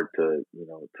really hard to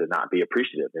to not be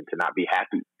appreciative and to not be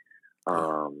happy.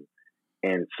 Yeah.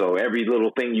 And so every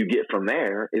little thing you get from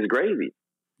there is gravy.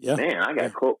 Yeah. Man, I Yeah.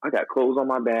 got clothes on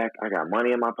my back. I got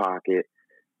money in my pocket.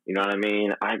 You know what I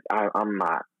mean? I'm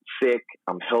not sick.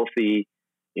 I'm healthy.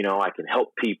 I can help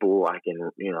people. I can,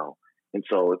 and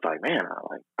so it's like, man,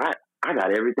 I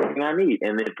got everything I need.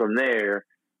 And then from there,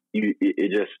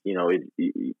 it just,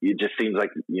 it just seems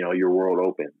like, your world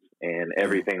opens and Yeah.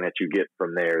 everything that you get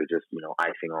from there is just,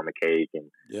 icing on the cake.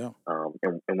 Yeah.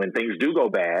 And when things do go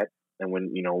bad and when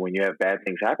you have bad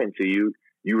things happen to you,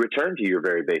 you return to your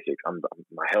very basics.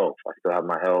 My health. I still have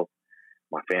my health.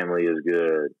 My family is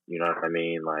good. You know what I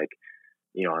mean? Like,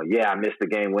 yeah, I missed the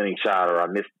game winning shot, or I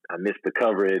missed the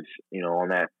coverage, on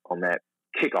that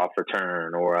kickoff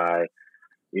return, or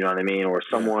you know what I mean? Or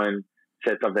Yeah. someone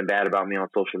said something bad about me on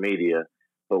social media.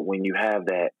 But when you have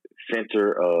that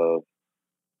center of,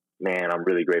 man, I'm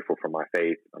really grateful for my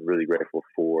faith. I'm really grateful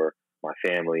for my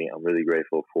family. I'm really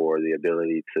grateful for the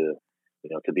ability to,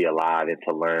 to be alive and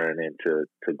to learn and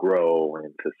to grow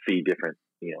and to see different,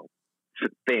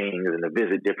 things and to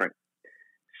visit different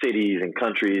cities and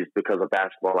countries because of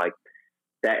basketball. Like,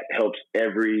 that helps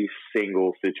every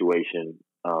single situation.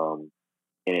 And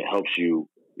it helps you,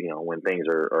 when things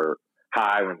are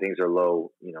high, when things are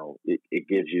low, it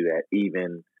gives you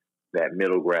that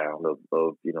middle ground of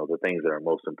the things that are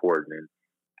most important.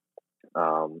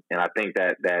 And I think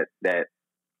that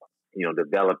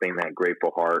developing that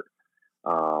grateful heart,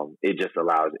 it just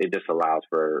allows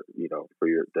for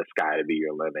the sky to be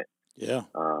your limit. Yeah.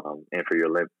 And for your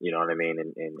limit, you know what I mean?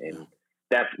 Yeah. And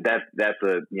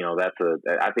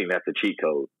I think that's a cheat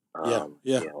code. Yeah.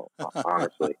 Yeah.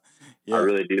 Honestly, I Yeah.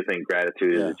 really do think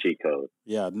gratitude is Yeah. a cheat code.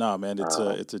 Yeah. No, man,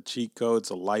 Um, it's a cheat code. It's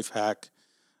a life hack.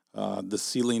 The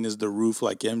ceiling is the roof,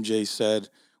 like MJ said.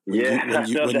 When yeah, you when I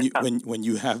you know when you that. when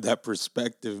you have that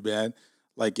perspective, man,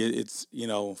 like it's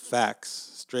facts,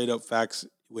 straight up facts.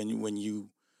 When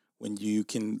you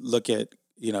can look at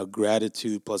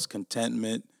gratitude plus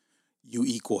contentment, you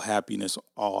equal happiness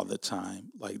all the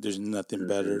time. Like there's nothing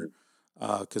better,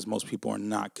 Hmm. because most people are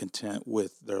not content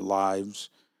with their lives,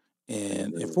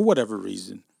 and Hmm. for whatever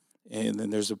reason. And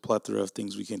then there's a plethora of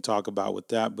things we can talk about with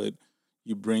that, but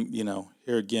you bring,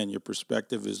 here again, your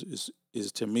perspective is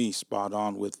to me spot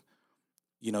on with,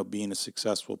 being a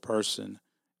successful person,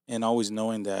 and always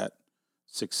knowing that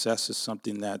success is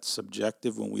something that's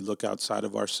subjective when we look outside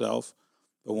of ourselves,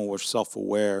 but when we're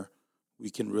self-aware, we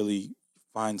can really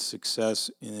find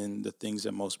success in the things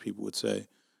that most people would say,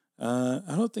 I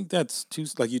don't think that's too,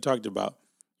 like you talked about,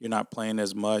 you're not playing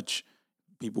as much.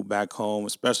 People back home,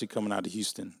 especially coming out of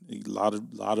Houston, a lot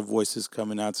of voices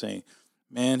coming out saying,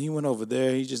 "Man, he went over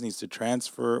there. He just needs to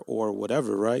transfer or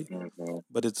whatever." Right? Hmm.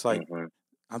 But it's like Hmm.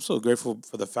 I'm so grateful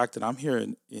for the fact that I'm here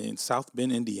in South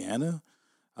Bend, Indiana.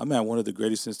 I'm at one of the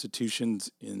greatest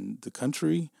institutions in the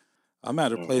country. I'm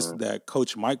at a place Hmm. that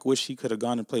Coach Mike wish he could have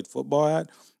gone and played football at.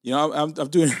 I'm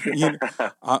doing,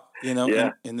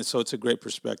 Yeah. and so it's a great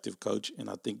perspective, Coach.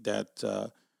 And I think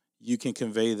that you can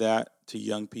convey that to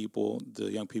young people,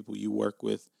 the young people you work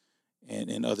with,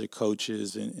 and other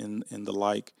coaches and the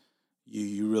like.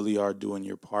 You really are doing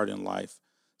your part in life.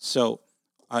 So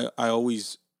I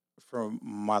always, for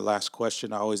my last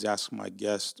question, I always ask my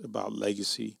guest about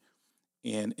legacy,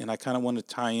 and I kind of want to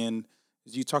tie in.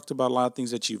 'Cause you talked about a lot of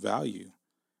things that you value,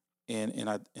 and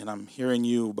I'm hearing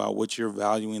you about what you're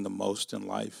valuing the most in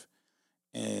life.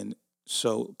 And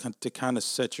so to kind of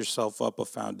set yourself up a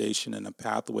foundation and a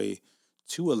pathway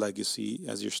to a legacy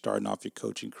as you're starting off your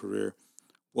coaching career,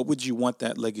 what would you want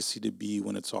that legacy to be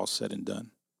when it's all said and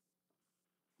done?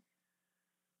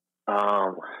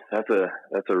 Um, that's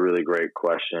a really great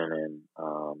question, and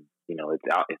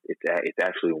it's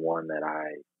actually one that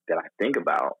I think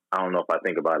about. I don't know if I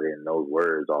think about it in those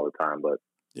words all the time, but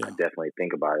I Yeah. definitely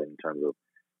think about it in terms of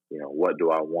what do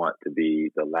I want to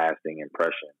be the lasting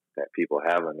impression that people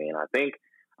have of me, and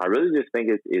I really just think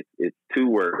it's two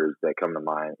words that come to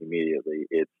mind immediately.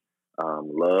 It's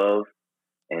love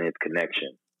and it's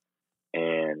connection,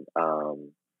 and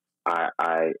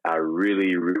I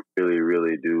really, really,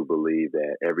 really do believe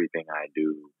that everything I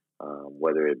do,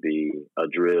 whether it be a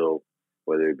drill,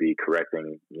 whether it be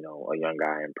correcting, a young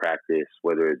guy in practice,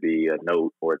 whether it be a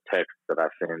note or a text that I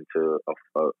send to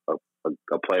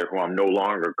a player who I'm no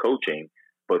longer coaching,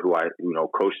 but who I,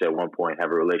 coached at one point,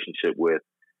 have a relationship with,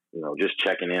 just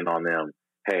checking in on them.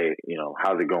 Hey,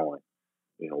 how's it going?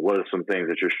 What are some things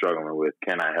that you're struggling with?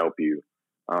 Can I help you?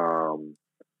 Um,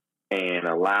 and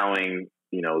allowing,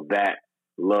 that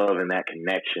love and that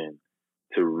connection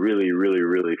to really, really,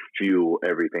 really fuel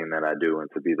everything that I do and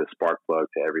to be the spark plug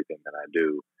to everything that I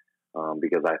do.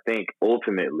 Because I think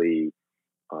ultimately,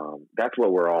 that's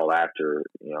what we're all after,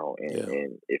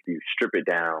 and if you strip it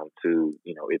down to,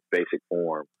 its basic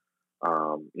form,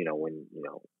 when,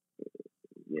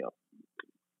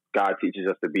 God teaches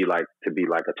us to be like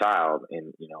a child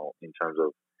in terms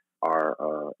of our,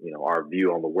 our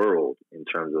view on the world, in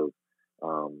terms of,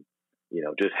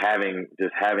 just having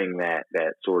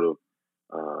that sort of,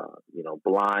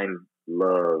 blind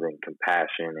love and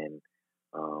compassion and,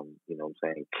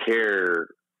 care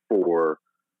for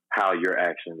how your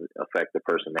actions affect the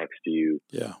person next to you,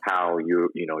 how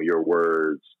your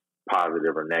words,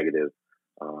 positive or negative,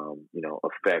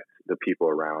 affect the people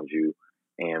around you,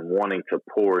 and wanting to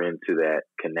pour into that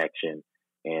connection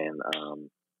and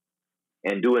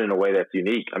do it in a way that's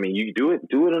unique. I mean, you do it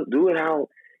how,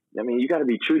 you got to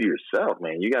be true to yourself,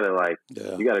 man. You got to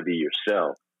you got to be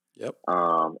yourself. Yep.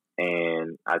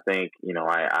 And I think,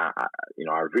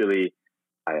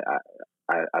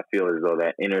 I feel as though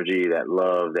that energy, that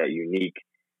love, that unique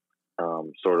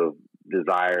sort of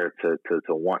desire to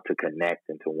want to connect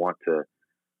and to want to,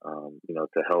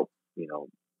 to help,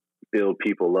 build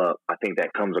people up, I think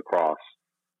that comes across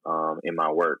in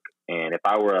my work. And if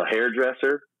I were a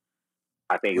hairdresser,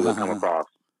 I think it would come across.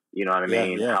 You know what I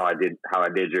mean? Yeah. How I did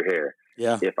your hair.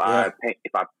 Yeah. If I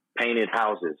painted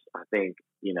houses, I think,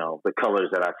 the colors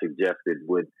that I suggested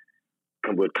would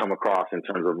come across in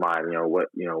terms of my,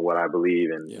 what I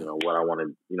believe and, what I want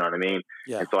to, you know what I mean?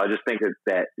 Yeah. And so I just think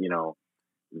that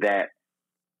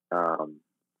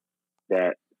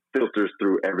that filters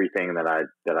through everything that I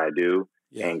do.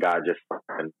 Yeah. And God just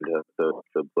to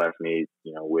bless me,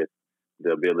 with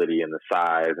the ability and the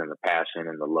size and the passion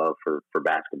and the love for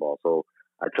basketball. So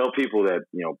I tell people that,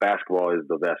 basketball is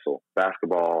the vessel.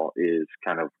 Basketball is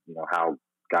kind of, how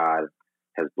God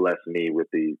has blessed me with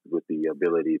the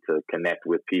ability to connect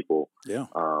with people. Yeah.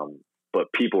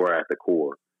 But people are at the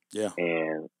core. Yeah.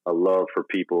 And a love for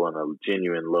people and a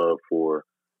genuine love for,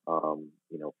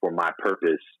 for my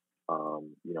purpose,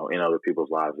 in other people's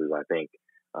lives is, I think,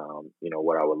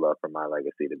 what I would love for my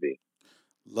legacy to be.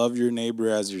 Love your neighbor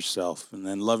as yourself, and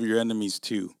then love your enemies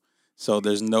too. So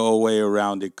there's no way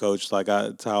around it, Coach.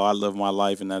 That's how I live my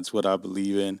life, and that's what I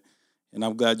believe in. And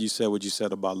I'm glad you said what you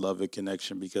said about love and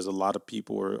connection, because a lot of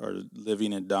people are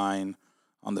living and dying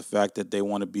on the fact that they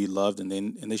want to be loved, and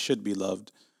they should be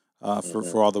loved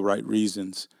for all the right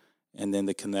reasons. And then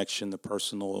the connection, the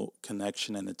personal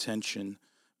connection and attention,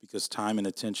 because time and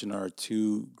attention are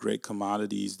two great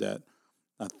commodities that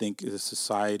I think the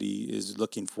society is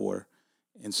looking for.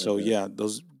 And so,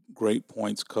 those great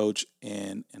points, Coach.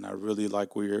 And I really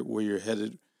like where you're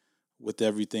headed with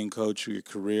everything, Coach. Your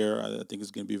career, I think,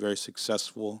 is going to be very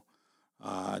successful.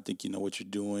 I think you know what you're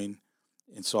doing.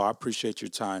 And so I appreciate your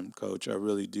time, Coach. I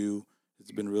really do.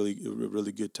 It's been a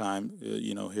really good time,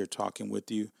 here talking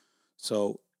with you.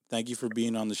 So thank you for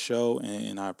being on the show,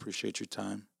 and I appreciate your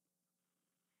time.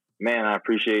 Man, I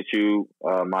appreciate you,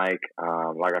 Mike.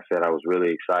 Like I said, I was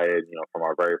really excited, from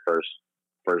our very first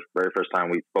time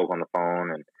we spoke on the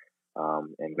phone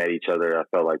and met each other. I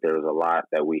felt like there was a lot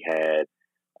that we had,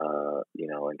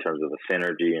 in terms of a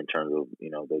synergy, in terms of,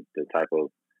 the type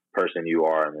of person you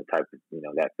are and the type of,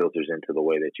 that filters into the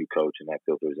way that you coach, and that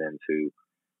filters into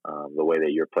the way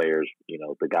that your players,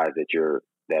 the guys that you're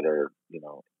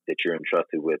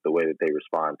entrusted with, the way that they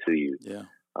respond to you. Yeah.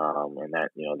 And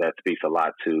that, that speaks a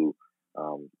lot to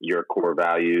your core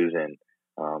values. And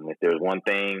if there's one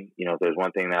thing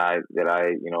that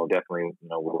I definitely,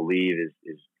 will leave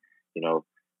is,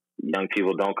 young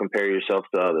people, don't compare yourself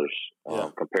to others.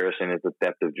 Comparison is the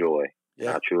theft of joy.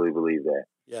 Yeah. I truly believe that.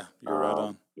 Yeah, you're right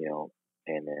on.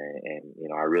 And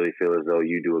I really feel as though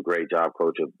you do a great job,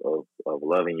 Coach, of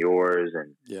loving yours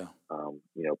and,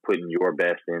 putting your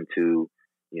best into,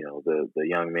 the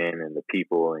young men and the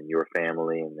people and your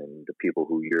family and then the people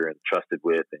who you're entrusted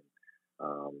with. And,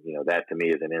 that to me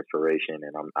is an inspiration,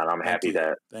 and I'm happy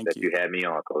that you had me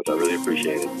on, Coach. I really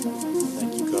appreciate it.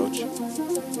 Thank you, Coach.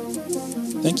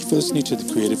 Thank you for listening to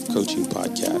the Creative Coaching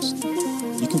Podcast.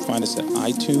 You can find us at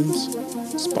iTunes,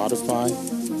 Spotify,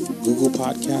 Google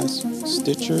Podcasts,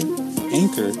 Stitcher,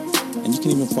 Anchor, and you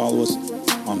can even follow us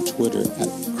on Twitter at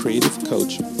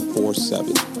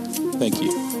CreativeCoach47. Thank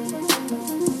you.